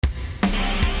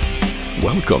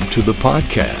Welcome to the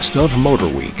podcast of Motor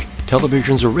Week,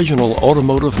 television's original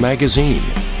automotive magazine.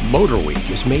 Motor Week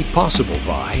is made possible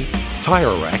by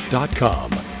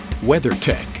TireRack.com,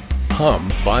 WeatherTech, Hum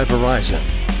by Verizon,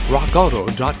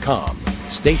 RockAuto.com,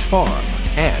 State Farm,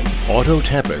 and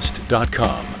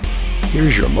Autotempest.com.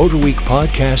 Here's your Motor Week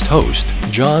podcast host,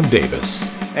 John Davis.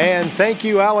 And thank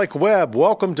you, Alec Webb.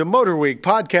 Welcome to Motor Week,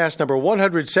 podcast number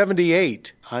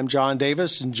 178. I'm John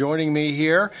Davis, and joining me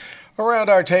here around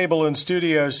our table in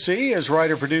Studio C is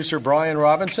writer-producer Brian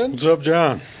Robinson. What's up,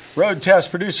 John? Road test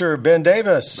producer Ben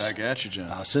Davis. Back at you, John.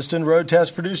 Assistant road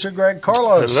test producer Greg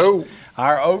Carlos. Hello.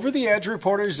 Our over-the-edge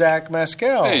reporter Zach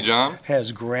Maskell. Hey, John.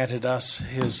 Has granted us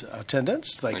his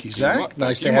attendance. Thank you, you Zach. much.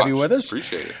 Nice Thank to you have you much. with us.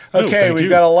 Appreciate it. Okay, No, we've you.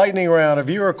 got a lightning round, a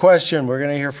viewer question. We're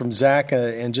going to hear from Zach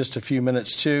in just a few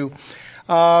minutes, too.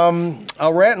 A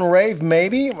rant and rave,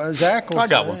 maybe. Zach? I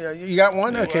got one. You got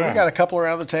one? Okay, we got a couple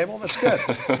around the table. That's good.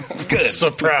 Good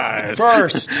surprise.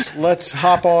 First, let's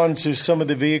hop on to some of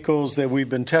the vehicles that we've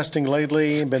been testing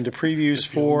lately and been to previews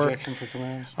for.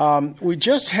 We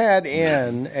just had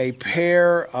in a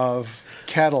pair of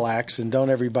Cadillacs, and don't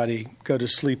everybody go to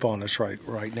sleep on us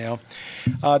right now.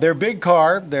 Their big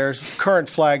car, their current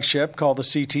flagship called the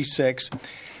CT6.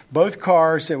 Both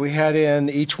cars that we had in,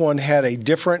 each one had a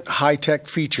different high-tech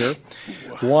feature.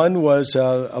 One was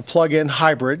a plug-in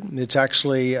hybrid. It's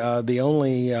actually the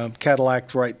only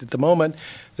Cadillac right at the moment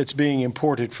that's being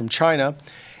imported from China.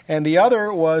 And the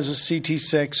other was a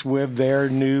CT6 with their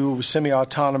new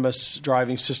semi-autonomous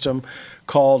driving system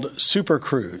called Super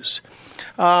Cruise.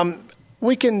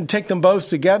 We can take them both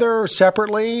together or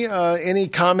separately. Any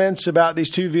comments about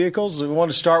these two vehicles? We want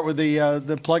to start with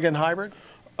the plug-in hybrid?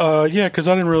 Yeah, because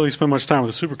I didn't really spend much time with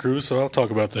the Super Cruise, so I'll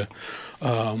talk about the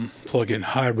plug-in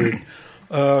hybrid.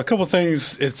 A couple of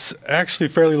things. It's actually a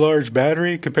fairly large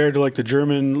battery compared to like the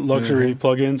German luxury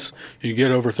plug-ins. You get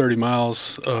over 30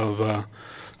 miles of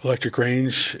electric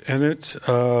range in it.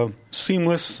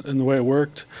 Seamless in the way it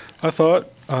worked, I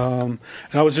thought. And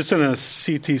I was just in a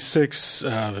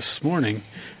CT6 this morning,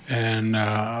 and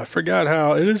I forgot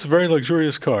how it is a very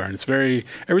luxurious car, and it's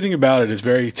everything about it is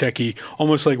very techy,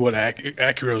 almost like what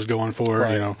Acura was going for,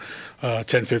 right.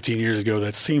 10, 15 years ago,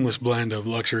 that seamless blend of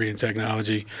luxury and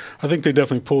technology. I think they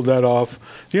definitely pulled that off.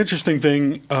 The interesting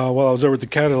thing, while I was over at the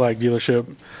Cadillac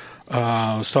dealership,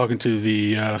 I was talking to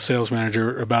the sales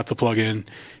manager about the plug-in.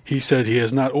 He said he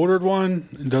has not ordered one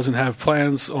and doesn't have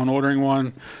plans on ordering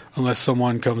one unless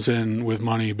someone comes in with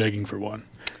money begging for one,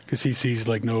 because he sees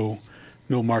like no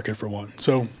market for one.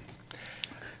 So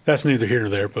that's neither here nor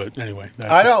there. But anyway,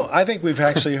 I think we've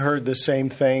actually heard the same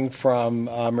thing from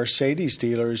Mercedes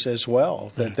dealers as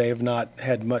well, that they have not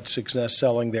had much success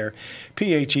selling their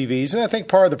PHEVs. And I think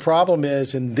part of the problem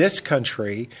is in this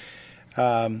country,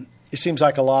 it seems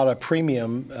like a lot of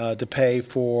premium to pay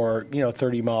for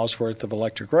 30 miles worth of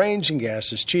electric range, and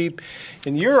gas is cheap.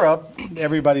 In Europe,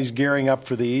 everybody's gearing up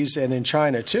for these, and in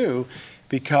China too,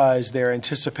 because they're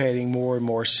anticipating more and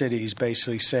more cities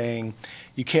basically saying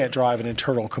you can't drive an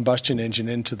internal combustion engine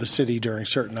into the city during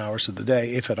certain hours of the day,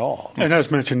 if at all. And as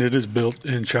mentioned, it is built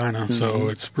in China, so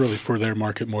it's really for their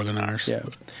market more than ours. Yeah.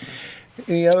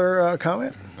 Any other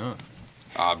comment?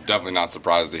 I'm definitely not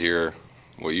surprised to hear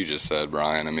what you just said,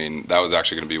 Brian. I mean, that was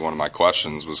actually going to be one of my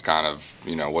questions, was kind of,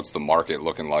 what's the market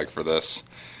looking like for this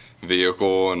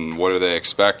vehicle and what are they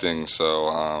expecting?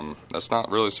 So that's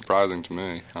not really surprising to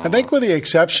me. I think with the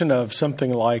exception of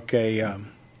something like a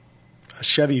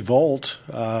Chevy Volt,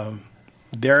 the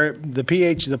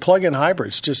plug-in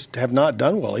hybrids just have not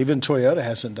done well. Even Toyota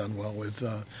hasn't done well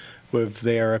with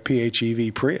their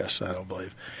PHEV Prius, I don't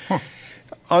believe.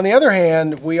 On the other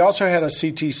hand, we also had a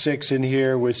CT6 in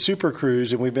here with Super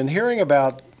Cruise, and we've been hearing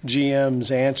about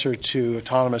GM's answer to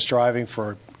autonomous driving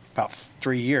for about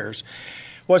 3 years.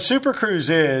 What Super Cruise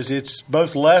is, it's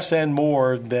both less and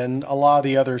more than a lot of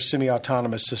the other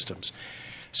semi-autonomous systems.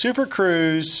 Super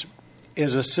Cruise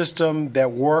is a system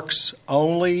that works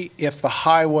only if the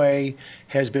highway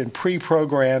has been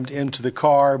pre-programmed into the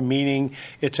car, meaning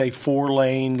it's a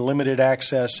 4-lane, limited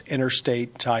access,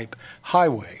 interstate type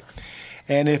highway.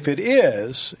 And if it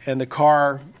is, and the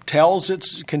car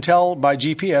can tell by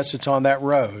GPS it's on that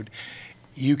road,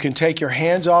 you can take your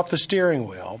hands off the steering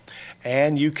wheel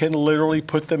and you can literally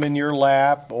put them in your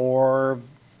lap or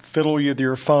fiddle with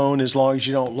your phone as long as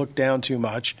you don't look down too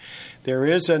much. There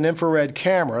is an infrared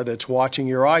camera that's watching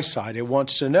your eyesight. It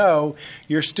wants to know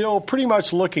you're still pretty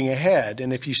much looking ahead,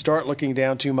 and if you start looking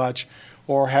down too much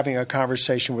or having a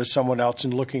conversation with someone else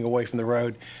and looking away from the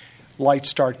road, lights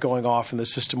start going off and the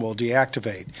system will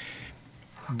deactivate.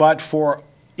 But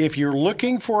if you're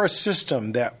looking for a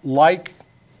system that, like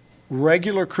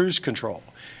regular cruise control,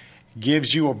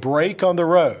 gives you a break on the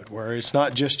road where it's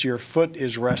not just your foot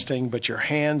is resting, but your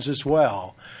hands as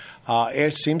well.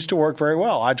 It seems to work very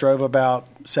well. I drove about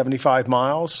 75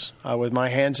 miles with my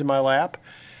hands in my lap.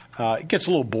 It gets a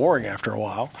little boring after a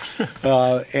while,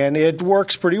 and it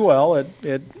works pretty well.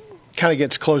 It kind of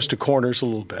gets close to corners a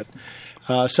little bit.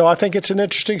 So I think it's an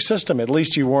interesting system. At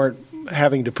least you weren't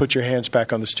having to put your hands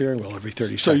back on the steering wheel every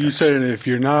 30 seconds. So you said if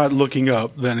you're not looking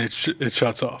up, then it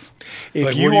shuts off. If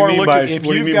Like, you what do you are mean by looking, if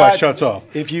what do you you've mean got, by shuts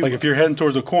off? if you like if you're heading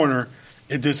towards a corner,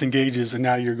 it disengages and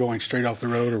now you're going straight off the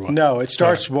road, or what? No, it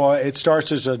starts. Well, it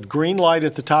starts as a green light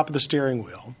at the top of the steering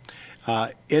wheel.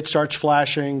 It starts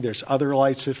flashing. There's other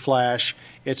lights that flash.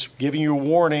 It's giving you a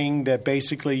warning that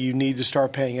basically you need to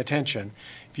start paying attention.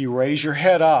 If you raise your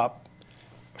head up,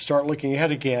 start looking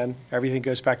ahead again, everything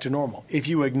goes back to normal. If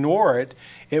you ignore it,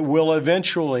 it will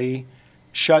eventually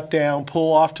shut down,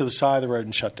 pull off to the side of the road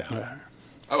and shut down.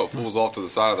 Oh, it pulls off to the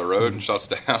side of the road and shuts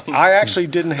down. I actually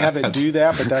didn't have it do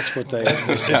that, but that's what they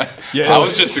said. I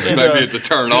was just expecting it to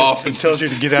turn off. It tells you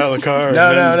to get out of the car. No,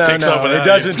 and then takes off no. without It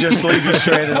doesn't just leave you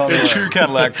stranded on the In road. true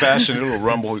Cadillac fashion, it'll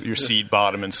rumble your seat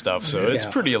bottom and stuff. So it's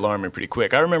Yeah. pretty alarming pretty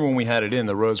quick. I remember when we had it in,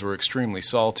 the roads were extremely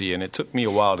salty, and it took me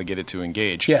a while to get it to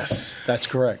engage. Yes, that's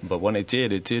correct. But when it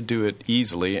did do it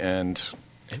easily, and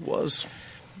it was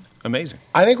amazing.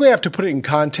 I think we have to put it in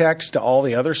context to all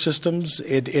the other systems.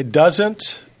 It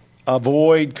doesn't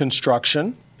avoid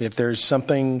construction. If there's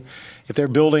something, if they're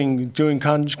doing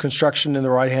construction in the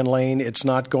right-hand lane, it's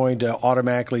not going to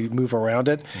automatically move around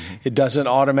it. Mm-hmm. It doesn't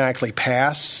automatically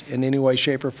pass in any way,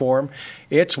 shape, or form.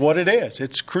 It's what it is.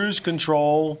 It's cruise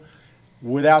control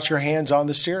without your hands on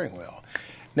the steering wheel.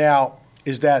 Now,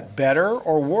 is that better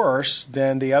or worse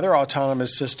than the other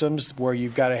autonomous systems where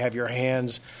you've got to have your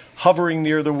hands hovering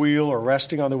near the wheel or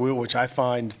resting on the wheel, which I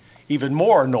find even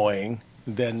more annoying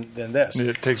than this?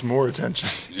 It takes more attention.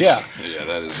 Yeah. Yeah,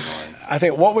 that is annoying. I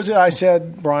think, what was it I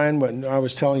said, Brian, when I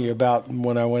was telling you about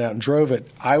when I went out and drove it?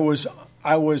 I was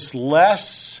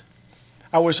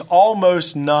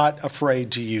almost not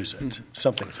afraid to use it.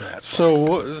 Something to that.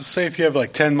 So say if you have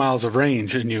like 10 miles of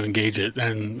range and you engage it,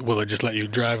 and will it just let you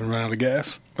drive and run out of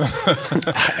gas?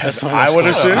 I would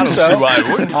assume I don't so. see why it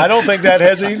wouldn't. I don't think that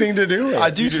has anything to do with it. I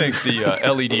do think the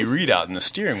LED readout in the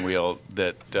steering wheel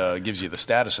that gives you the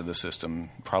status of the system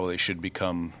probably should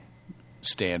become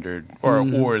standard, or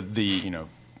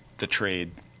the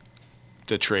trade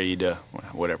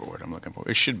whatever word I'm looking for.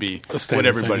 It should be what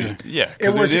everybody. Thing, yeah, It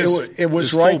was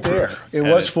it's right there. foolproof. It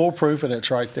was foolproof, and it's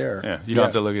right there. Yeah, you don't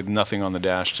have to look at nothing on the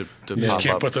dash to You just pop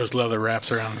can't up. put those leather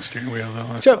wraps around the steering wheel, though.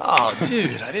 That's- Oh,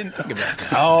 dude, I didn't think about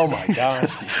that. Oh my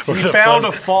gosh! Or You the found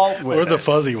fuzz- a fault with or it. the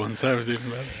fuzzy ones. That was even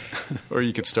better. Or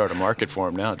you could start a market for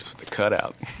them now, just with the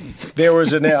cutout. There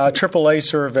was a AAA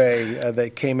survey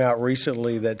that came out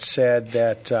recently that said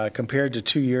that compared to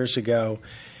 2 years ago,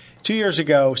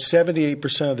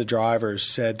 78% of the drivers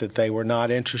said that they were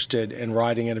not interested in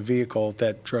riding in a vehicle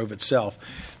that drove itself.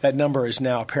 That number is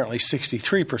now apparently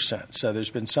 63%, so there's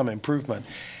been some improvement.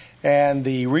 And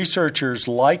the researchers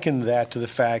likened that to the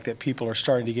fact that people are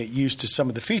starting to get used to some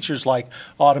of the features like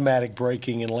automatic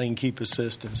braking and lane keep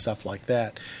assist and stuff like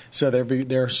that. So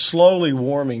they're slowly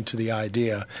warming to the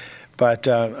idea. But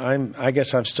I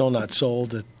guess I'm still not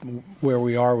sold that where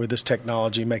we are with this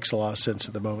technology makes a lot of sense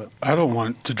at the moment. I don't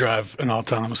want to drive an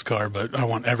autonomous car, but I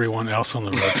want everyone else on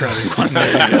the road driving one.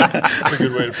 That's a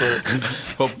good way to put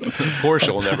it. Well, Porsche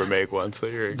will never make one, so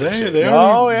you're in good shape. They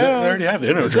already have the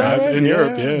InnoDrive in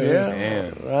Europe. Yeah.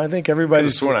 Man. I think I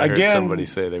everybody's sworn I heard again. somebody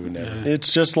say they would never.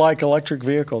 It's just like electric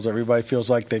vehicles. Everybody feels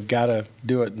like they've got to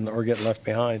do it or get left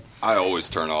behind. I always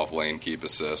turn off lane keep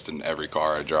assist in every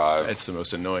car I drive. It's the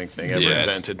most annoying thing ever yeah,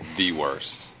 invented. it's the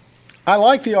worst. I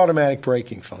like the automatic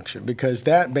braking function because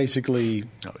that basically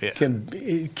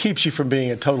it keeps you from being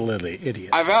a total idiot.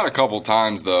 I've had a couple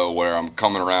times though where I'm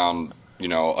coming around,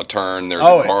 a turn. There's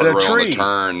Oh, a and a guardrail on tree. the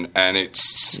turn, and it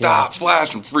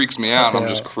flash and freaks me out. And I'm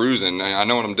just cruising. I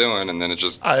know what I'm doing, and then it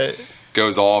just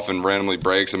goes off and randomly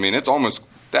brakes. I mean,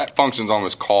 that function's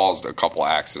almost caused a couple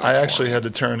accidents. I for actually me. had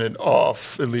to turn it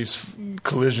off, at least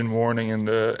collision warning in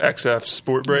the XF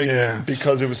Sport Brake, Yeah.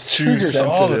 because it was too Triggers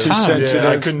all the sensitive. time. Too sensitive. Yeah,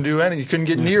 I couldn't do anything. You couldn't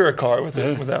get near a car with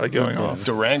it without it going off.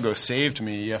 Durango saved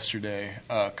me yesterday.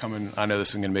 Coming, I know this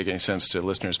isn't going to make any sense to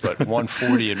listeners, but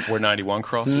 140 and where 91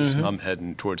 crosses, I'm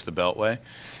heading towards the Beltway.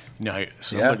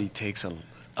 Somebody takes a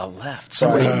left.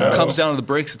 Somebody comes down to the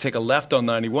brakes to take a left on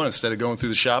 91 instead of going through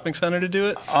the shopping center to do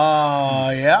it.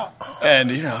 Yeah. And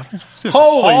just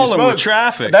Holy hauling smokes. with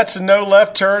traffic. That's a no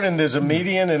left turn, and there's a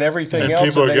median and everything And else.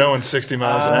 people and are going 60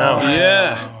 miles an hour.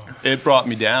 Yeah. it brought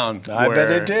me down. I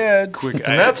bet it did. Quick,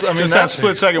 And that's- I mean, just that's- that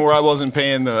split second where I wasn't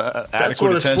paying the That's adequate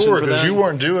what it's attention for, for because them. you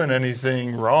weren't doing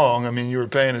anything wrong. I mean, you were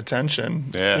paying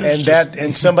attention. Yeah.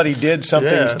 And somebody did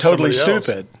something Yeah, totally somebody else.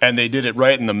 stupid. And they did it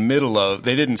right in the middle of.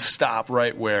 They didn't stop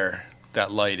right where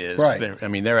that light is. Right.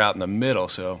 They're out in the middle.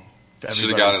 So Should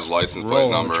have got his license plate rolling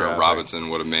with number. traffic. Robinson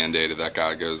would have mandated that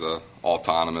guy goes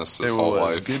autonomous his It whole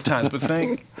was life. good times, but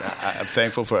I'm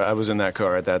thankful for I was in that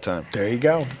car at that time. There you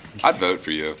go. I'd vote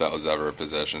for you if that was ever a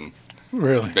position.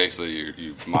 Really? Basically,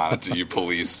 you monitor, you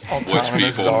police which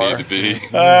Autonomous people czar. need to be.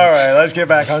 All right, let's get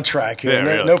back on track here. Yeah, no,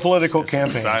 really. no political It's a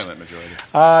campaigns. silent majority.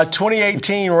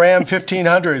 2018 Ram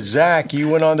 1500. Zach, you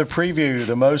went on the preview,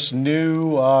 the most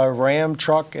new Ram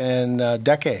truck in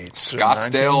decades.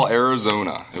 Scottsdale,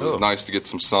 Arizona. It was nice to get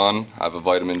some sun. I have a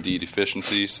vitamin D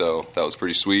deficiency, so that was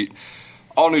pretty sweet.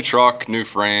 All new truck, new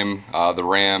frame. The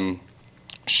Ram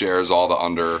shares all the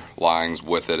underlyings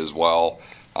with it as well.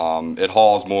 It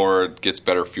hauls more, it gets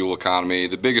better fuel economy.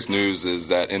 The biggest news is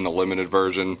that in the limited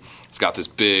version, it's got this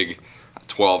big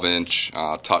 12-inch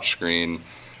touchscreen.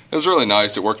 It was really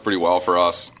nice. It worked pretty well for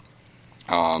us.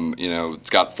 It's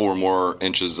got 4 more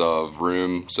inches of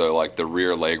room, so like the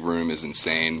rear leg room is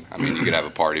insane. I mean, you could have a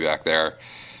party back there.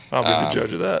 I'll be the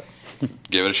judge of that.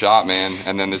 Give it a shot, man.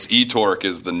 And then this e-torque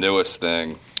is the newest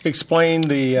thing. Explain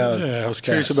the. Yeah, I was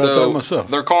curious about that myself.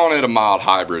 They're calling it a mild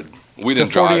hybrid. We It's a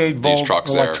didn't drive 48-volt these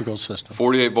trucks electrical there. system.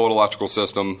 48-volt electrical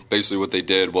system. Basically what they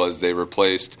did was they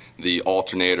replaced the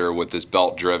alternator with this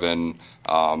belt-driven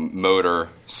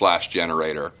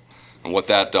motor/generator. And what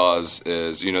that does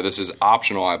is, this is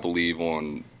optional, I believe,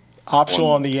 Optional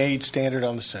on the 8, standard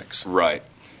on the 6. Right.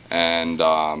 And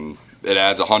it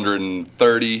adds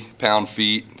 130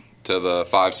 pound-feet to the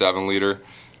 5.7 liter.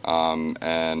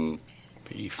 And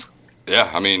Beef.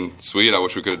 yeah, I mean, sweet. I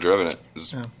wish we could have driven it. It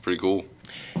was pretty cool.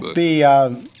 But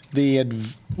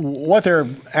What they're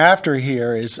after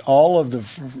here is all of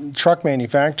the truck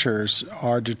manufacturers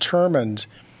are determined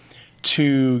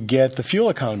to get the fuel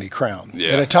economy crown. Yeah.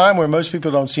 At a time where most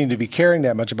people don't seem to be caring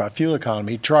that much about fuel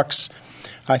economy, trucks,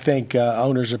 I think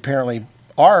owners apparently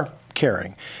are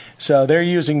caring. So they're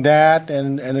using that,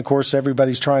 and of course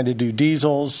everybody's trying to do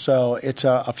diesels, so it's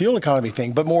a fuel economy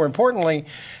thing. But more importantly,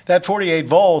 that 48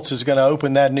 volts is going to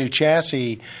open that new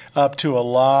chassis up to a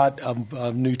lot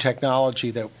of new technology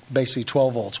that basically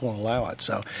 12 volts won't allow it.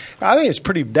 So I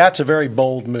think that's a very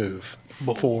bold move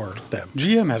for them.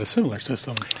 GM had a similar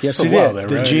system. Yes, for a they while did. there,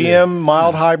 The right? GM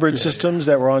mild hybrid systems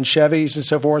that were on Chevys and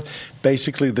so forth,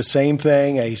 basically the same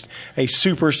thing, a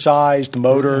supersized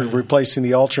motor replacing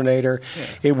the alternator.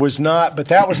 It was not, but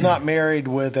that was not married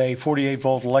with a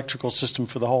 48-volt electrical system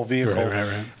for the whole vehicle.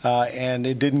 Right. And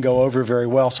it didn't go over very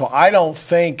well. So I don't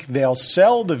think they'll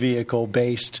sell the vehicle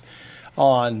based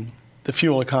on the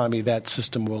fuel economy that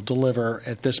system will deliver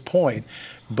at this point.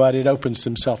 But it opens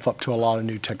themselves up to a lot of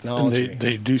new And technology.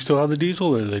 they do still have the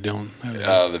diesel, or they don't?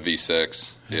 Have the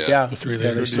V6. Yeah. Yeah, The 3 yeah,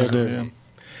 liter they still diesel, do.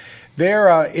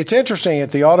 yeah. It's interesting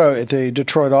at the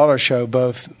Detroit Auto Show,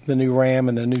 both the new Ram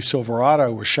and the new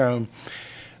Silverado were shown.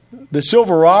 The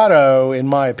Silverado, in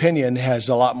my opinion, has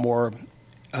a lot more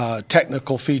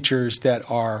technical features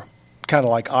that are kind of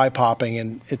like eye-popping,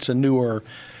 and it's a newer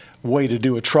way to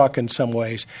do a truck in some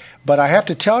ways. But I have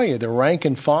to tell you, the rank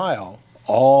and file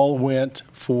all went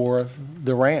for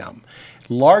the Ram,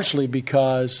 largely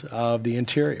because of the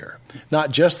interior.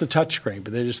 Not just the touchscreen,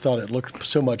 but they just thought it looked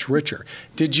so much richer.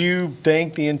 Did you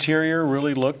think the interior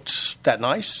really looked that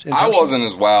nice? I wasn't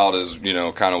as wild as,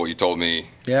 kind of what you told me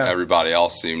Yeah. everybody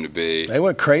else seemed to be. They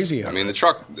went crazy. I mean, the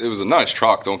truck, it was a nice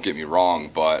truck, don't get me wrong,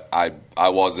 but I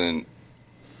wasn't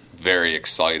very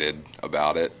excited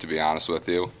about it, to be honest with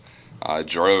you. It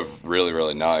drove really,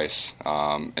 really nice.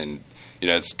 And,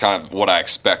 it's kind of what I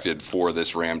expected for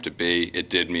this Ram to be. It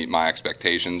did meet my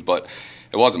expectations, but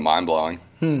it wasn't mind-blowing.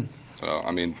 So,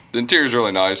 I mean, the interior's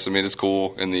really nice. I mean, it's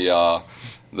cool. In the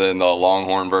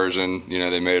Longhorn version,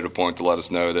 they made it a point to let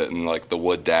us know that in, the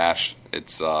wood dash,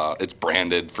 it's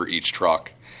branded for each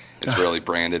truck. It's really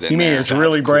branded in You mean there. it's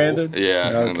really branded?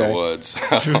 Yeah, in the Okay. woods.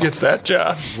 Who gets that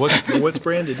job? What's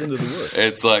branded into the wood?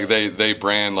 It's like they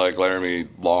brand Laramie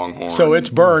Longhorn. So it's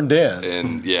burned in.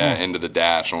 and into the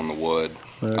dash on the wood.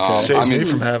 Saves me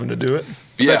from having to do it.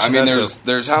 Yeah, bet I you mean, that's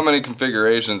there's how many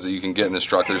configurations that you can get in this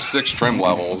truck? There's 6 trim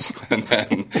levels, and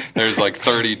then there's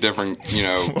 30 different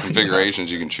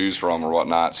configurations you can choose from or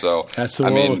whatnot. So That's the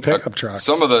I world mean, of pickup trucks.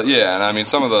 Some of the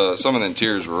some of the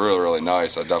interiors were really, really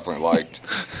nice. I definitely liked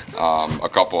a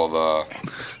couple of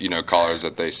the colors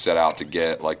that they set out to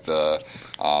get, like the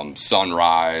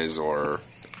sunrise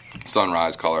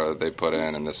color that they put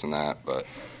in, and this and that. But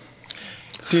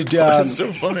Did That's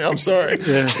so funny. I'm sorry.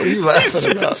 What are you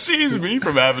laughing about? Sees me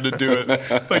from having to do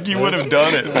it. Like you would have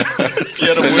done it if you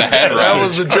had a wood That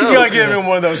was the I was joke. gonna give him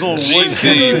one of those little wood GC,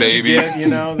 tickets that baby. you get, you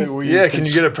know, that where you Yeah, can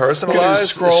you get it personalized?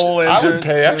 scroll I into would it.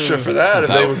 pay extra for that if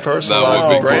they would That personalize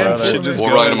would the be brand. cool. for Should me. just We'll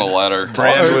go write in him a letter.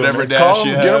 brands, Call whatever him, dash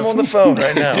you get have. him on the phone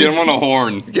right now. Get him on a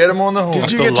horn. Get him on the horn.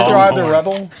 Did you The get to long drive the horn.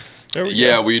 Rebel?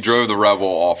 Yeah, we drove the Rebel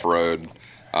off road.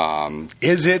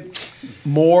 Is it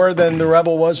more than the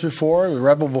Rebel was before? The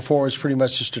Rebel before was pretty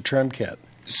much just a trim kit.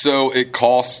 So it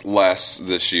costs less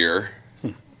this year,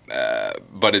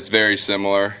 but it's very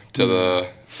similar to the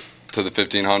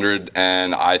 1500.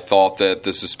 And I thought that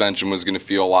the suspension was going to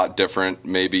feel a lot different,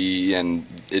 maybe. And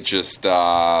it just,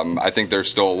 I think there's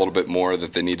still a little bit more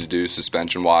that they need to do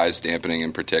suspension wise, dampening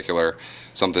in particular.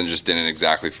 Something just didn't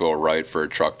exactly feel right for a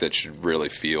truck that should really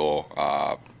feel,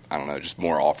 I don't know, just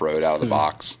more off road out of the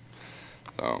box.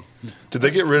 So. Did they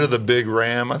get rid of the big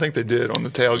ram? I think they did on the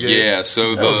tailgate. Yeah,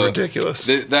 so that was ridiculous.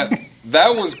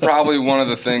 That was probably one of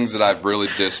the things that I've really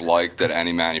disliked that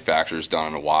any manufacturer's done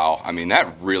in a while. I mean,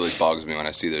 that really bugs me when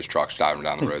I see those trucks driving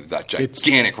down the road. That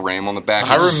gigantic ram on the back.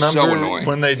 I is so remember annoying.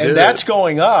 when they did And that's it.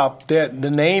 going up. That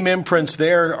the name imprints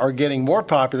there are getting more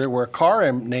popular, where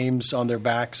car names on their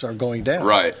backs are going down.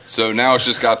 Right. So now it's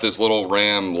just got this little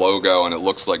ram logo, and it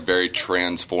looks like very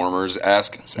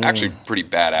Transformers-esque. It's actually pretty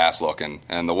badass looking.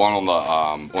 And the one on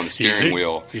the steering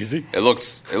wheel, it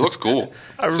looks cool.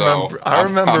 I remember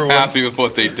I'm when- happy with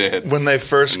what they did When they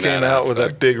first in came that out with that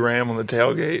aspect. big ram on the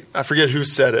tailgate, I forget who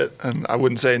said it, and I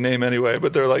wouldn't say a name anyway,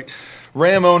 but they're like,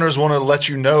 Ram owners want to let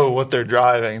you know what they're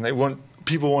driving.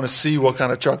 People want to see what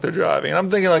kind of truck they're driving. And I'm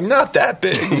thinking, like, not that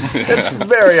big. It's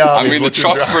very I obvious. mean, the what you're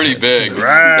truck's driving. pretty big.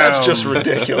 That's just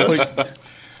ridiculous.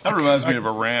 That reminds me of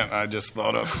a rant I just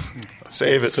thought of.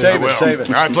 Save it. Save it. Well, Save it.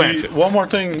 I plan to. One more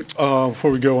thing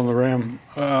before we go on the Ram.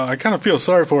 I kind of feel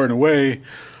sorry for it in a way.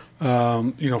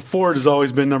 Ford has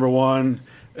always been number one,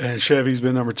 and Chevy's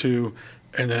been number two,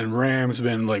 and then Ram's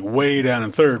been like way down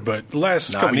in third. But the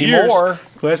last Not couple anymore.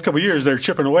 of years, they're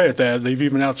chipping away at that. They've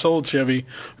even outsold Chevy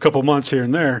a couple months here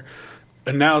and there.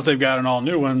 And now that they've got an all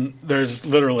new one, there's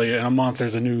literally in a month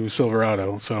there's a new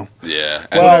Silverado. So Yeah,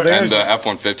 Well, and the there's-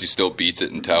 F-150 still beats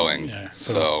it in towing. Yeah,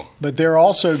 so But they're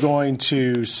also going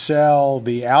to sell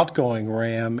the outgoing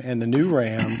Ram and the new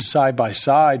Ram side by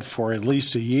side for at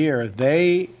least a year.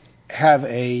 They have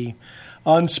a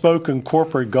unspoken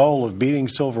corporate goal of beating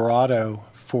Silverado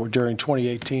during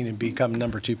 2018 and become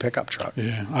number 2 pickup truck.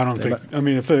 yeah, I don't think. I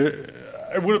mean,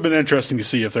 it would have been interesting to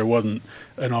see if there wasn't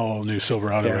an all new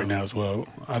Silverado Yeah. right now as well.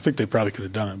 I think they probably could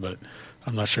have done it, but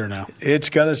I'm not sure now. It's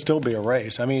going to still be a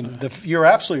race. I mean, you're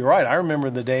absolutely right. I remember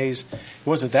the days, it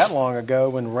wasn't that long ago,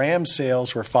 when Ram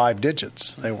sales were 5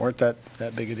 digits. They weren't that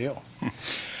big a deal.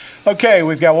 Okay,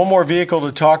 we've got one more vehicle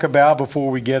to talk about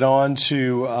before we get on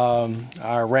to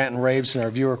our rant and raves and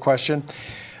our viewer question.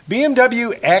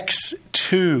 BMW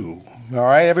X2. All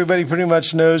right, everybody pretty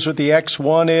much knows what the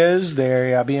X1 is.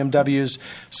 They're BMW's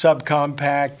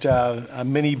subcompact,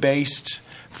 mini-based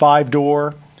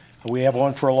 5-door. We have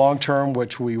one for a long term,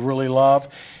 which we really love.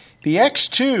 The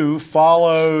X2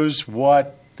 follows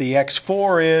what the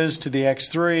X4 is to the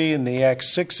X3 and the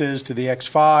X6 is to the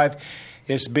X5.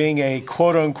 It's being a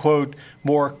quote-unquote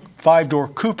more 5-door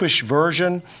coupe-ish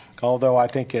version, although I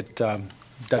think it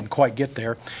doesn't quite get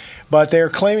there. But they're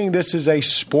claiming this is a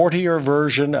sportier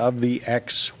version of the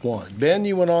X1. Ben,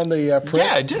 you went on the print?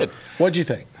 Yeah, I did. What'd you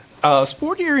think?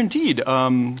 Sportier indeed.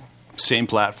 Same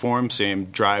platform, same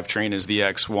drivetrain as the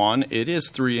X1. It is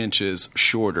 3 inches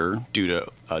shorter due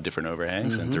to different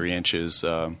overhangs and 3 inches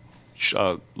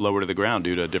lower to the ground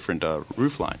due to a different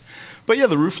roof line. But yeah,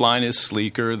 the roof line is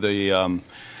sleeker.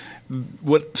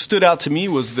 What stood out to me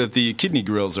was that the kidney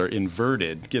grills are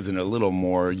inverted, giving it a little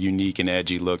more unique and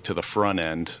edgy look to the front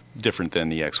end, different than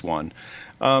the X1.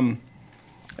 And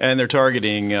they're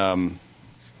targeting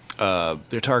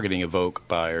Evoque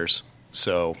buyers.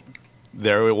 So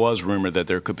there was rumor that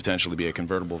there could potentially be a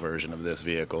convertible version of this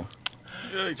vehicle.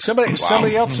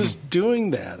 Somebody else is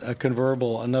doing that,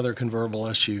 another convertible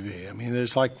SUV. I mean,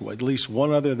 there's like at least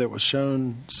one other that was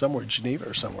shown somewhere, Geneva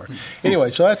or somewhere. Anyway,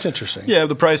 so that's interesting. Yeah,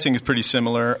 the pricing is pretty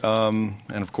similar, and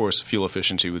of course, fuel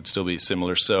efficiency would still be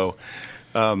similar. So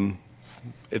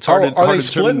it's hard. Are hard they to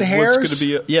splitting determine hairs?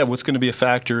 What's going to be a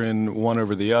factor in one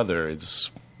over the other? It's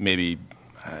maybe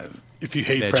If you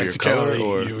hate edgier practicality,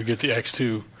 color or- you would get the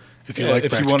X2. If you Yeah, like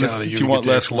if you practicality, want would get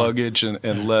the less X1. luggage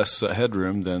and less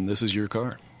headroom, then this is your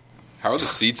car. how are the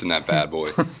seats in that bad boy?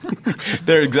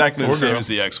 They're exactly the Or same girl. as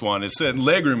the X1. It's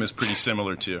legroom is pretty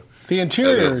similar too. The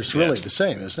interior is Yeah. really the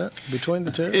same, isn't it? Between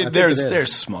the two? I think it is.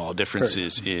 There's small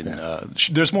differences in.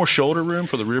 There's more shoulder room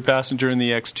for the rear passenger in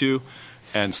the X2,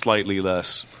 and slightly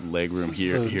less leg room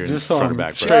here in just front on and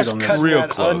back. straight Just on this. cutting Real that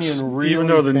close. onion really Even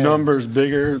though the thin. number's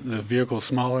bigger, the vehicle's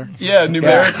smaller. Yeah,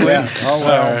 numerically. Yeah. Oh,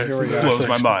 well, All right. here we go. Blows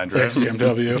my mind, right? Thanks,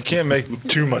 BMW. You can't make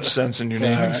too much sense in your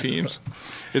naming schemes.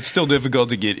 It's still difficult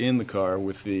to get in the car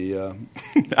with the.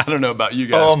 I don't know about you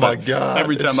guys. Oh, my but God.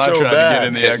 Every time It's I so try to bad. get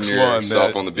in the Hitting X1,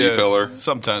 yourself on the B-pillar.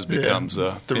 sometimes becomes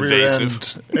the rear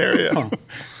invasive. end area.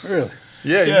 Really?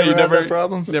 Yeah, Yeah, you never never had that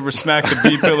problem. Never smack the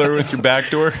B pillar with your back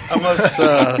door. I must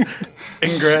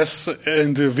ingress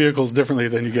into vehicles differently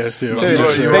than you guys do. Must do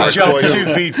it. They Right. jumped Well,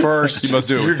 2 feet first. You must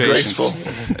do it You're with patience.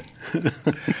 graceful.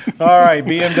 All right,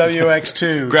 BMW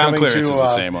X2. Ground coming clearance to, is the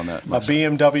same on that. A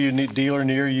BMW dealer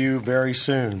near you very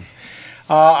soon.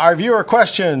 Our viewer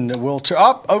question will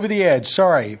over the edge.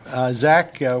 Sorry,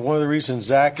 Zach. One of the reasons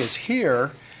Zach is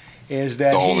here is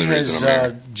that The he only has reason I'm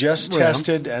here. just Well,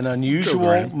 tested an unusual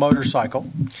Graham. motorcycle,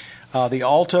 the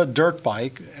Alta dirt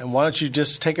bike. And why don't you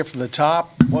just take it from the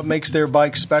top? What makes their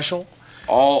bike special?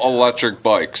 All electric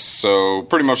bikes. So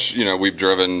pretty much, we've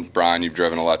driven, Brian, you've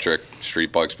driven electric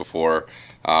street bikes before.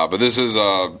 But this is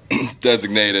a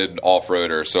designated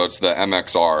off-roader, so it's the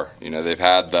MXR. They've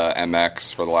had the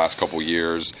MX for the last couple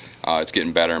years. It's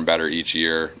getting better and better each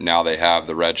year. Now they have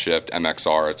the Redshift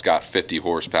MXR. It's got 50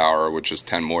 horsepower, which is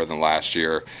 10 more than last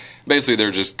year. Basically, they're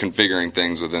just configuring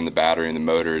things within the battery and the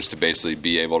motors to basically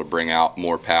be able to bring out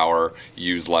more power,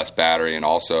 use less battery, and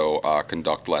also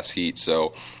conduct less heat.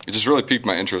 So it just really piqued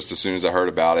my interest as soon as I heard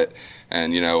about it.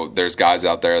 And, there's guys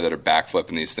out there that are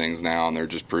backflipping these things now, and they're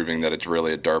just proving that it's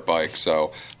really a dirt bike.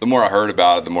 So the more I heard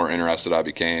about it, the more interested I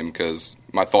became, because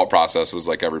my thought process was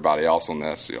like everybody else on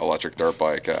this, electric dirt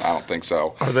bike. I don't think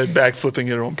so. Are they backflipping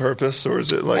it on purpose, or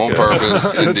is it like On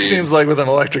purpose, It indeed. seems like with an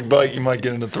electric bike, you might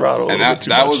get into throttle a And little bit too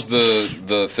that much. was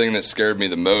the thing that scared me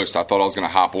the most. I thought I was going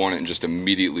to hop on it and just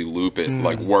immediately loop it,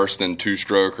 like worse than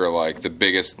two-stroke or like the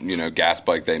biggest gas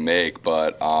bike they make.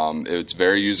 But it's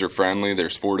very user-friendly.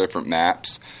 There's 4 different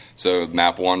maps. So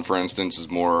map 1, for instance, is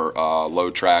more low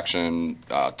traction,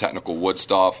 technical wood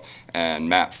stuff, and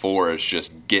map 4 is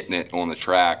just getting it on the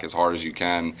track as hard as you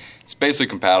can. It's basically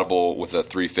compatible with a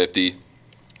 350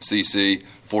 cc.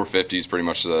 450 is pretty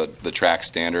much the track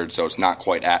standard, so it's not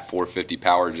quite at 450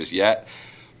 power just yet.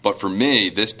 But for me,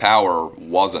 this power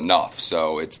was enough,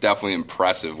 so it's definitely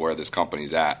impressive where this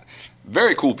company's at.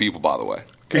 Very cool people, by the way.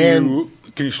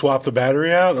 Can you swap the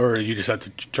battery out, or you just have to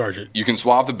charge it? You can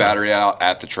swap the battery out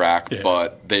at the track, Yeah.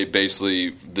 but they basically,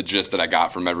 the gist that I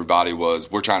got from everybody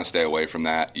was, we're trying to stay away from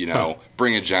that.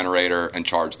 Bring a generator and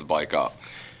charge the bike up.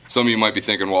 Some of you might be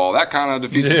thinking, well, that kind of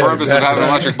defeats the Yeah, purpose exactly. of having an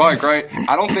electric bike, right?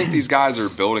 I don't think these guys are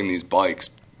building these bikes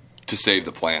to save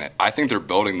the planet. I think they're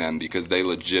building them because they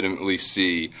legitimately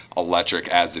see electric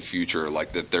as the future,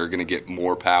 like that they're going to get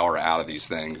more power out of these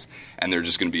things, and they're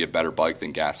just going to be a better bike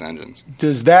than gas engines.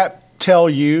 Does that tell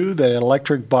you that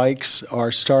electric bikes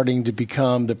are starting to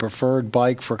become the preferred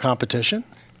bike for competition?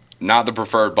 Not the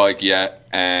preferred bike yet,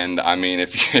 and I mean,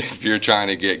 if you're trying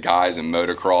to get guys in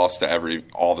motocross to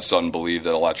all of a sudden believe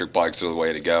that electric bikes are the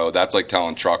way to go, that's like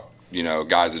telling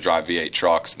guys that drive V8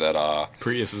 trucks that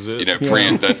Prius is it?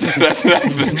 Prius,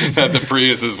 that the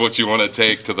Prius is what you want to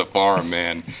take to the farm,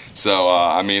 man. So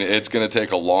I mean, it's going to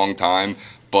take a long time,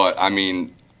 but I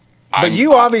mean, But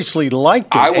you obviously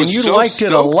liked it, I was and you so liked it a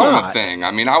stoked on the lot. thing. I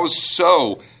mean, I was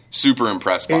so super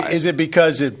impressed by it. Is it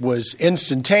because it was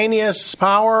instantaneous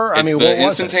power? It's what the was it?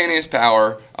 instantaneous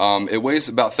power. It weighs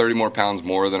about 30 more pounds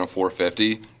more than a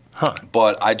 450. Huh.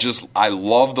 But I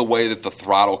love the way that the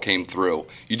throttle came through.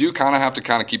 You do kind of have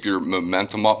to keep your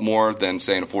momentum up more than,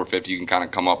 say, in a 450. You can kind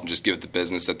of come up and just give it the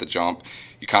business at the jump.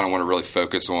 You kind of want to really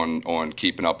focus on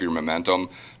keeping up your momentum.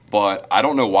 But I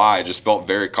don't know why. I just felt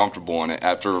very comfortable in it.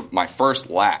 After my first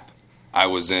lap, I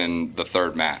was in the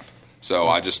 3rd map. So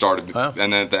I just started, Wow.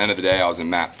 and then at the end of the day, I was in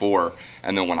map 4.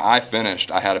 And then when I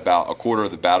finished, I had about a quarter of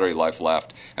the battery life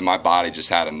left, and my body just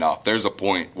had enough. There's a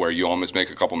point where you almost make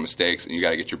a couple mistakes, and you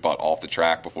got to get your butt off the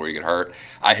track before you get hurt.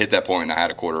 I hit that point, and I had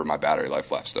a quarter of my battery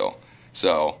life left still.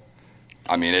 So,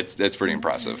 I mean, it's pretty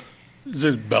impressive. Is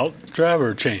it belt drive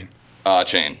or chain?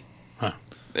 Chain. Huh.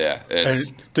 Yeah, And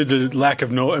it's did the lack of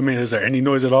noise? I mean, is there any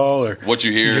noise at all? Or what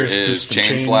you hear just- is just the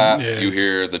chain slap. Yeah. You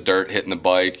hear the dirt hitting the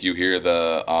bike. You hear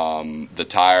the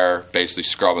tire basically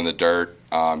scrubbing the dirt.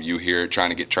 You hear it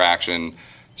trying to get traction.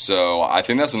 So I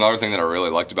think that's another thing that I really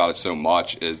liked about it so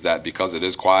much is that because it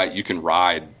is quiet, you can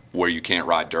ride where you can't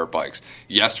ride dirt bikes.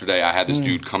 Yesterday, I had this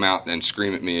dude come out and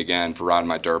scream at me again for riding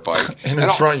my dirt bike. In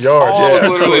his front yard, all yeah. I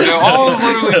was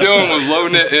literally doing was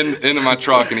loading it into my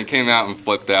truck, and he came out and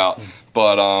flipped out.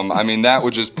 But, I mean, that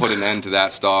would just put an end to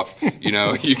that stuff. You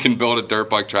know, you can build a dirt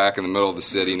bike track in the middle of the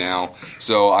city now.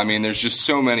 So, I mean, there's just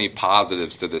so many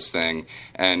positives to this thing.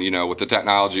 And, you know, with the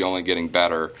technology only getting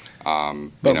better.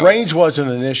 But range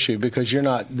wasn't an issue because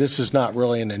this is not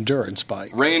really an endurance bike.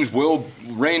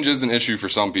 Range is an issue for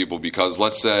some people because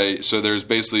let's say, so there's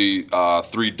basically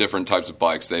 3 different types of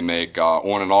bikes. They make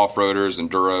on and off-roaders,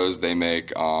 enduros, they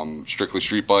make strictly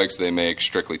street bikes, they make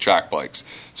strictly track bikes.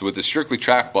 So with the strictly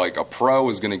track bike, a pro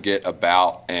is going to get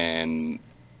about an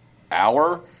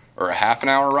hour or a half an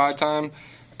hour ride time.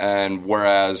 And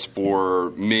whereas for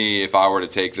me, if I were to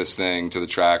take this thing to the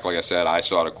track, like I said, I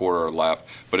still had a quarter left.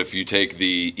 But if you take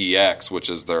the EX, which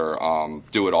is their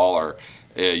do-it-aller,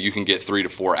 you can get 3 to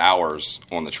 4 hours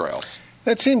on the trails.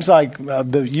 That seems like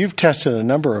you've tested a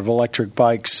number of electric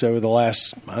bikes over the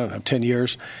last, 10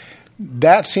 years.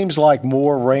 That seems like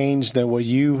more range than what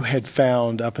you had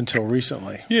found up until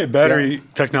recently. Yeah, battery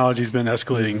technology has been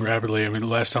escalating rapidly. I mean, the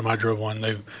last time I drove one,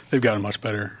 they've gotten much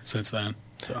better since then.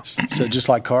 So just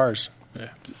like cars,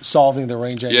 solving the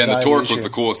range anxiety. Yeah, and the torque issue was the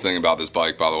coolest thing about this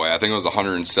bike, by the way. I think it was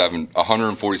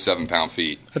 147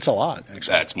 pound-feet. That's a lot,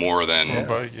 actually. That's more than,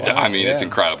 I mean, it's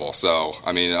incredible. So,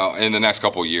 I mean, in the next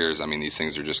couple of years, I mean, these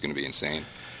things are just going to be insane.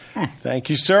 Thank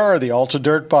you, sir. The Alta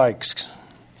Dirt Bikes.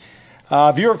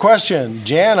 Viewer question.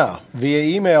 Jana via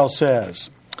email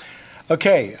says,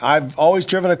 okay, I've always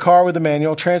driven a car with a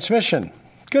manual transmission.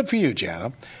 Good for you,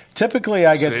 Jana. Typically,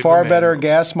 I get far better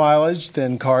gas mileage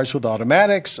than cars with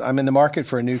automatics. I'm in the market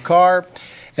for a new car.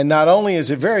 And not only is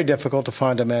it very difficult to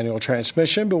find a manual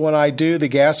transmission, but when I do, the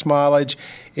gas mileage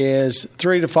is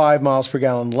 3 to 5 miles per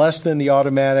gallon less than the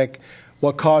automatic.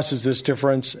 What causes this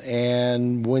difference,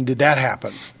 and when did that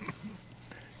happen?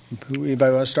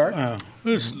 Anybody want to start?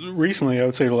 Recently, I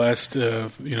would say the last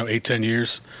 8-10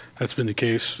 years, that's been the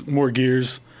case. More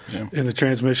gears in the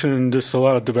transmission, and just a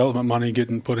lot of development money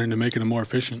getting put into making them more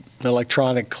efficient.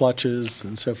 Electronic clutches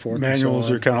and so forth. Manuals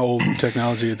are kind of old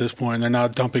technology at this point. They're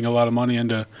not dumping a lot of money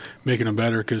into making them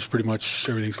better because pretty much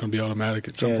everything's going to be automatic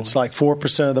at some point. It's like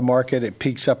 4% of the market. It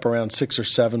peaks up around 6 or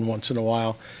 7 once in a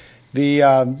while.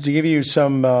 To give you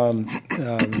some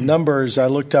numbers, I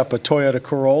looked up a Toyota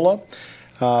Corolla.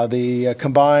 The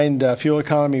combined fuel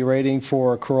economy rating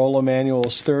for a Corolla manual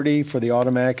is 30. For the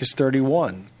automatic is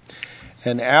 31.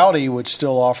 And Audi, which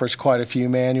still offers quite a few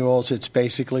manuals, it's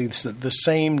basically the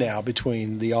same now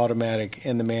between the automatic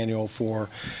and the manual for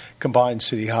combined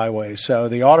city highways. So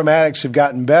the automatics have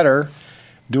gotten better,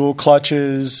 dual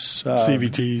clutches,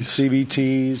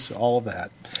 CVTs, all of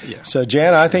that. Yeah. So,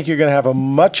 Jan, I think you're going to have a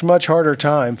much, much harder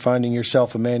time finding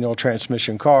yourself a manual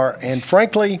transmission car. And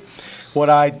frankly,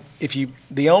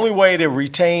 the only way to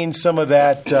retain some of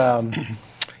that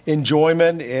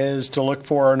enjoyment is to look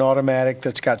for an automatic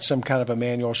that's got some kind of a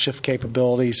manual shift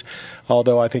capabilities.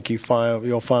 Although I think you'll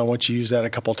find once you use that a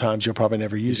couple of times, you'll probably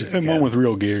never use it. And one with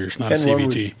real gears, not a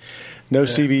CVT. No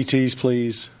CVTs,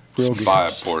 please. Real gears. Buy a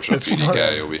Porsche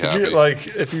PDK, you'll be happy.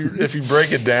 If you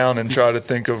break it down and try to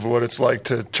think of what it's like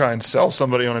to try and sell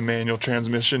somebody on a manual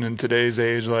transmission in today's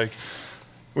age, like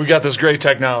we got this great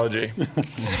technology.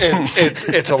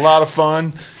 It's a lot of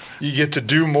fun. You get to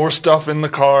do more stuff in the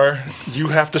car. You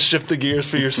have to shift the gears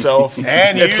for yourself.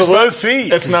 And use both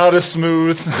feet. It's not as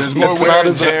smooth. There's more wear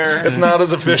and tear. It's not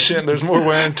as efficient. There's more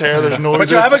wear and tear. There's noise. But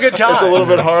you'll have a good time. It's a little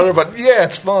bit harder, but yeah,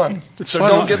 it's fun. So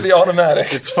don't get the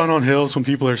automatic. It's fun on hills when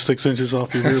people are 6 inches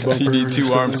off your rear bumper. You need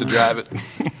 2 arms to drive it.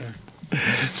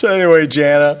 So anyway,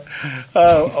 Jana,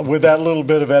 with that little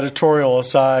bit of editorial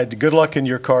aside, good luck in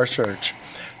your car search.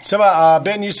 So,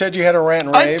 Ben, you said you had a rant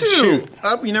and rave. I do. Shoot.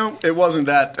 It wasn't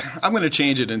that. I'm going to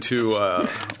change it into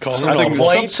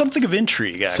something of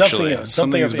intrigue, actually.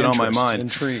 Something that's of been on my interest, mind.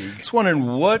 Intrigue. Just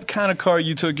wondering what kind of car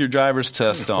you took your driver's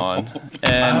test on.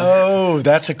 And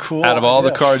that's a cool out of all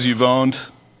idea. the cars you've owned,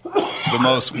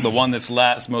 the one that's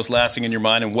most lasting in your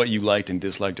mind, and what you liked and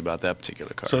disliked about that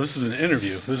particular car. So this is an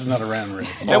interview. This is not a rant and rave.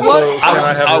 I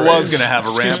was going to have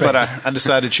a rant, but I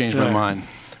decided to change my mind.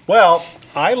 Well,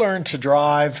 I learned to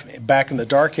drive back in the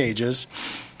dark ages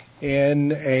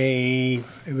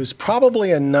it was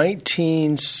probably a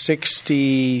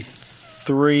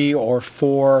 1963 or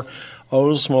 4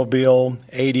 Oldsmobile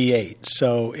 88.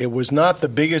 So it was not the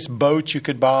biggest boat you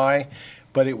could buy,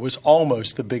 but it was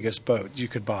almost the biggest boat you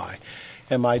could buy.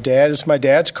 And my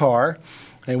dad's car,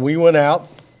 and we went out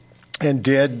and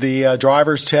did the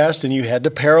driver's test, and you had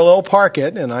to parallel park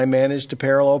it, and I managed to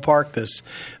parallel park this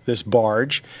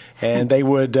barge. And they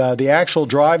would the actual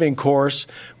driving course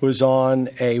was on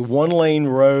a 1-lane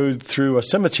road through a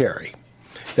cemetery.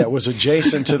 that was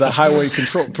adjacent to the highway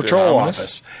patrol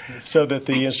office, so that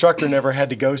the instructor never had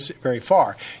to go very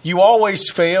far. You always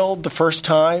failed the first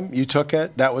time you took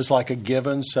it. That was like a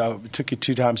given, so it took you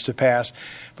 2 times to pass.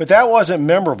 But that wasn't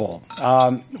memorable.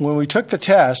 When we took the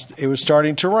test, it was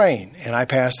starting to rain, and I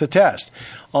passed the test.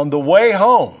 On the way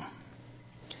home,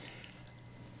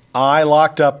 I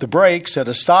locked up the brakes at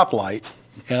a stoplight,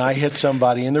 and I hit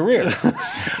somebody in the rear.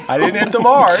 I didn't hit them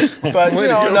hard, but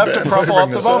enough to crumple up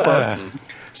the bumper.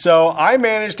 So I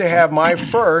managed to have my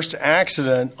first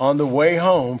accident on the way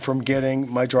home from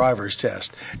getting my driver's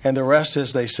test. And the rest,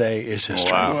 as they say, is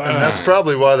history. Wow. And that's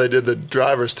probably why they did the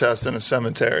driver's test in a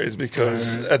cemetery, is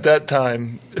because at that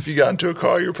time, if you got into a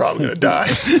car, you were probably going to die.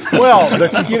 Well,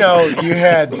 you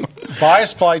had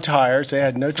bias ply tires. They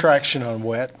had no traction on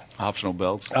wet. Optional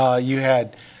belts. You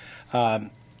had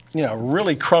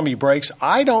really crummy brakes.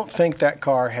 I don't think that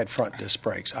car had front disc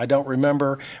brakes. I don't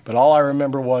remember, but all I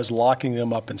remember was locking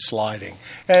them up and sliding.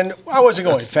 And I wasn't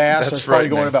going fast. I was probably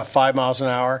going about 5 miles an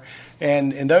hour.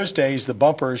 And in those days, the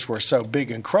bumpers were so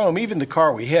big and chrome. Even the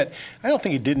car we hit, I don't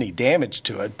think it did any damage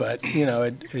to it, but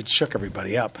it shook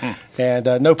everybody up. And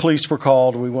no police were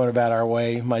called. We went about our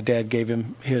way. My dad gave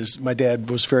him his. My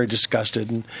dad was very disgusted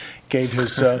and gave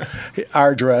his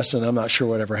our address, and I'm not sure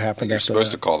whatever happened. You're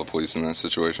supposed to call the police in that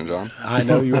situation, John. I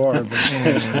know you are.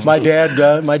 But my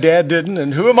dad didn't,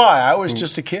 and who am I? I was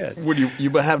just a kid. Would you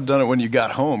have done it when you got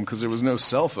home because there was no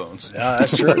cell phones?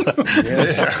 That's true.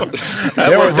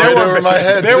 That went right over my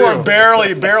head. There were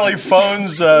barely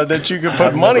phones that you could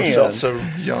put money in. Felt so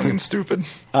young and stupid.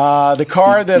 The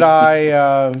car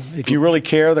that if you really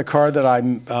care, the car that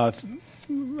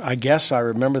I guess I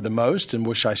remember the most and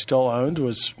wish I still owned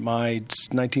was my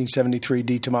 1973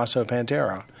 Di Tommaso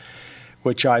Pantera,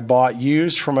 which I bought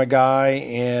used from a guy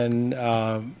in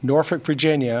Norfolk,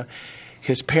 Virginia.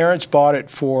 His parents bought it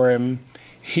for him.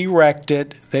 He wrecked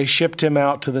it. They shipped him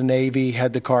out to the Navy,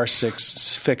 had the car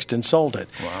fixed, and sold it.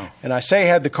 Wow. And I say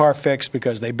had the car fixed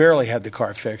because they barely had the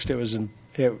car fixed.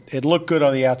 It looked good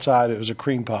on the outside. It was a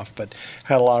cream puff, but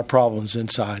had a lot of problems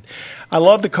inside. I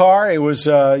love the car. It was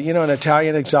an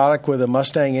Italian exotic with a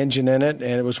Mustang engine in it,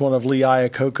 and it was one of Lee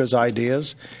Iacocca's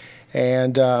ideas.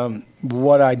 And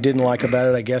what I didn't like about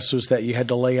it, I guess, was that you had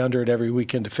to lay under it every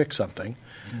weekend to fix something.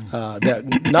 Not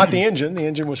the engine. The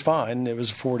engine was fine. It was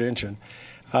a Ford engine.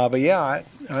 But yeah,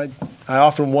 I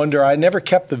often wonder. I never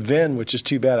kept the VIN, which is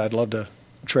too bad. I'd love to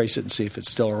trace it and see if it's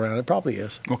still around. It probably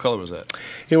is. What color was that?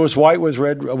 It was white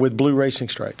with blue racing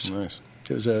stripes. Nice.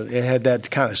 It had that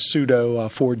kind of pseudo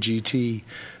Ford GT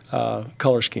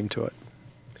color scheme to it.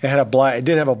 It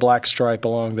did have a black stripe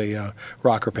along the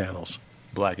rocker panels.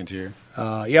 Black interior.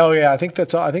 I think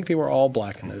that's all. I think they were all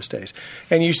black in those days.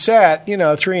 And you sat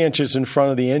 3 inches in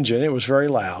front of the engine. It was very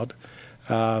loud.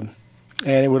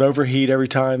 And it would overheat every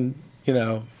time,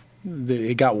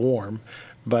 it got warm,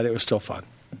 but it was still fun.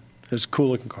 It was a cool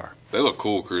looking car. They look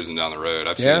cool cruising down the road.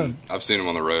 I've seen them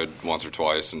on the road once or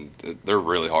twice, and they're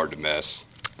really hard to miss.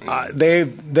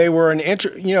 They were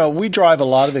we drive a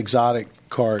lot of exotic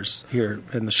cars here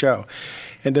in the show.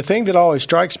 And the thing that always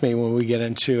strikes me when we get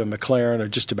into a McLaren or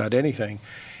just about anything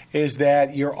is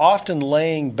that you're often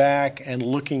laying back and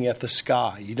looking at the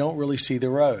sky. You don't really see the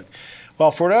road.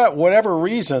 Well, for whatever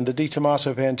reason, the Di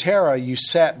Tommaso Pantera, you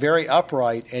sat very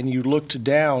upright and you looked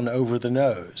down over the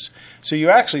nose. So you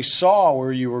actually saw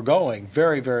where you were going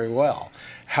very, very well.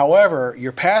 However,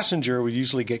 your passenger would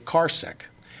usually get car sick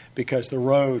because the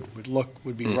road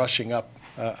would be rushing up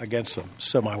against them.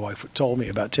 So my wife told me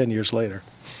about 10 years later.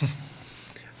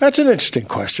 That's an interesting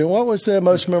question. What was the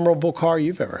most memorable car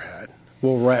you've ever had?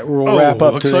 We'll wrap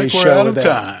up today's show with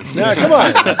that. Looks like we're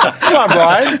out of time. No, come on.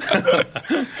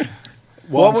 Brian.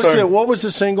 What was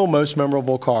the single most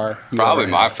memorable car? Probably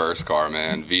my first car,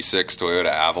 man. V6 Toyota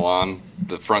Avalon.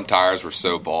 The front tires were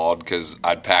so bald because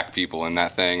I'd pack people in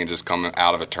that thing and just come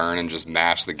out of a turn and just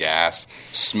mash the gas.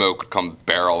 Smoke would come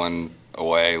barreling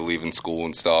away, leaving school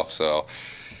and stuff. So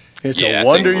it's a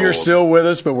wonder you're still with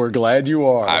us, but we're glad you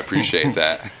are. I appreciate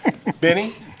that.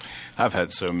 Benny? I've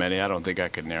had so many, I don't think I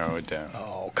could narrow it down.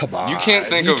 Oh, come on! You can't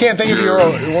think of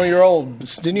one of your old.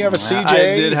 Didn't you have a CJ?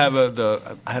 I did have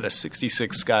I had a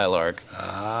 '66 Skylark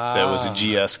that was a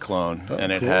GS clone,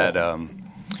 and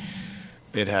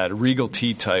it had Regal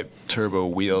T-type turbo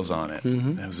wheels on it.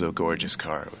 Mm-hmm. It was a gorgeous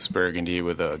car. It was burgundy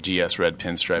with a GS red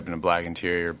pinstripe and a black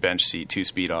interior, bench seat,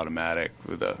 2-speed automatic.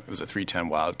 It was a 310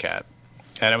 Wildcat,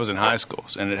 and it was in high school,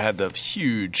 and it had the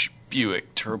huge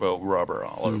Buick turbo rubber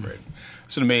all over it.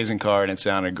 It's an amazing car, and it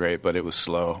sounded great, but it was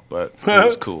slow, but it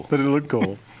was cool. But it looked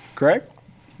cool. Greg?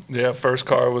 Yeah, first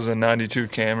car was a 92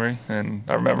 Camry, and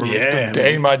I remember the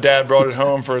day my dad brought it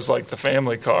home for the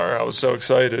family car. I was so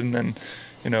excited, and then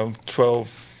 12,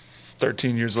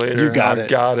 13 years later. You got I it.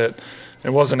 got it.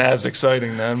 It wasn't as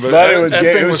exciting then, but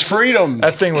it was freedom.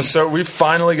 That thing was so. We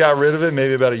finally got rid of it.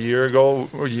 Maybe about a year ago,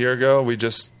 we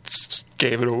just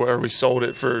gave it away. Or we sold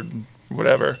it for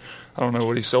whatever. I don't know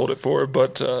what he sold it for,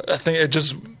 but I think it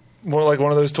just more like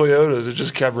one of those Toyotas. It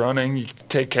just kept running. You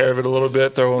take care of it a little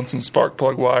bit, throw in some spark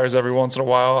plug wires every once in a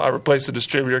while. I replaced the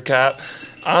distributor cap.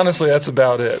 Honestly, that's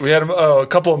about it. We had a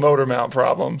couple of motor mount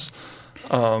problems.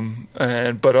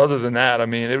 But other than that, I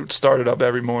mean, it started up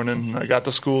every morning. I got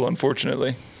to school,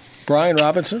 unfortunately. Brian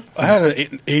Robinson? I had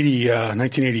an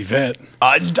 1980 Vet.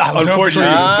 I was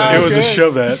Unfortunately, it was a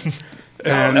Chevette.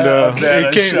 And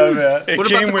it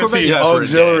came with the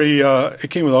auxiliary. It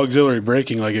came with auxiliary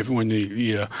braking. Like when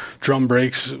the drum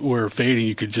brakes were fading,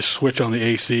 you could just switch on the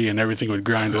AC and everything would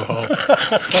grind to a halt.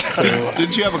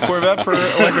 Didn't you have a Corvette for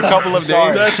like a couple of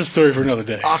days? That's a story for another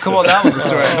day. Oh, come on, that was the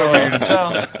story I was hoping you to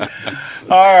tell.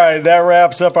 All right, that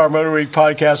wraps up our Motor Week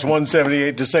podcast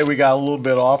 178. To say we got a little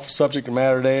bit off subject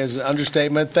matter today is an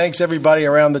understatement. Thanks, everybody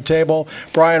around the table.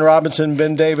 Brian Robinson,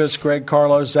 Ben Davis, Greg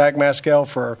Carlos, Zach Maskell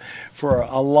for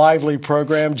a lively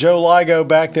program. Joe Ligo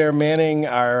back there manning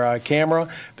our camera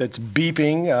that's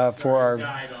beeping for our...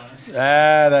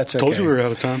 that's okay. Told you we were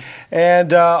out of time. And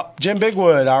Jim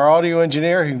Bigwood, our audio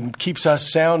engineer, who keeps us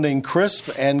sounding crisp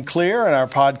and clear, and our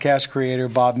podcast creator,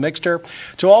 Bob Mixter.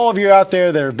 To all of you out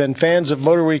there that have been fans of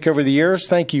Motor Week over the years,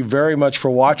 thank you very much for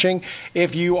watching.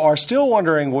 If you are still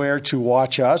wondering where to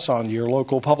watch us on your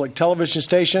local public television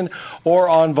station or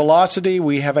on Velocity,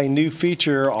 we have a new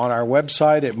feature on our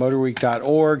website at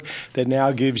motorweek.org that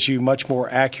now gives you much more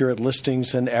accurate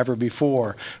listings than ever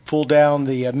before. Pull down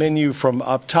the menu from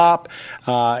up top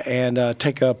and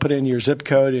put in your zip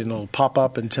code, and it'll pop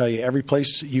up and tell you every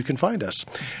place you can find us.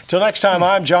 Till next time,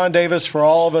 I'm John Davis. For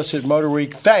all of us at Motor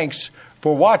Week, thanks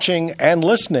for watching and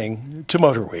listening to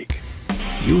Motor Week.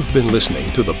 You've been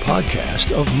listening to the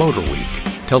podcast of Motor Week,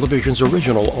 television's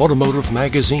original automotive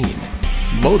magazine.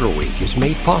 Motor Week is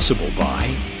made possible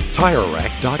by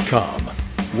TireRack.com,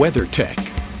 WeatherTech,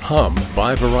 Hum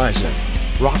by Verizon,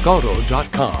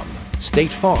 RockAuto.com,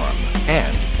 State Farm,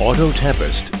 and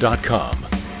Autotempest.com.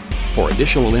 For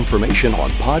additional information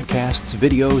on podcasts,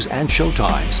 videos, and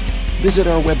showtimes, visit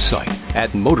our website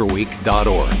at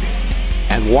motorweek.org.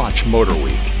 And watch Motor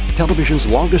Week, television's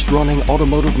longest-running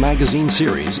automotive magazine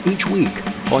series each week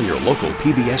on your local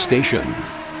PBS station.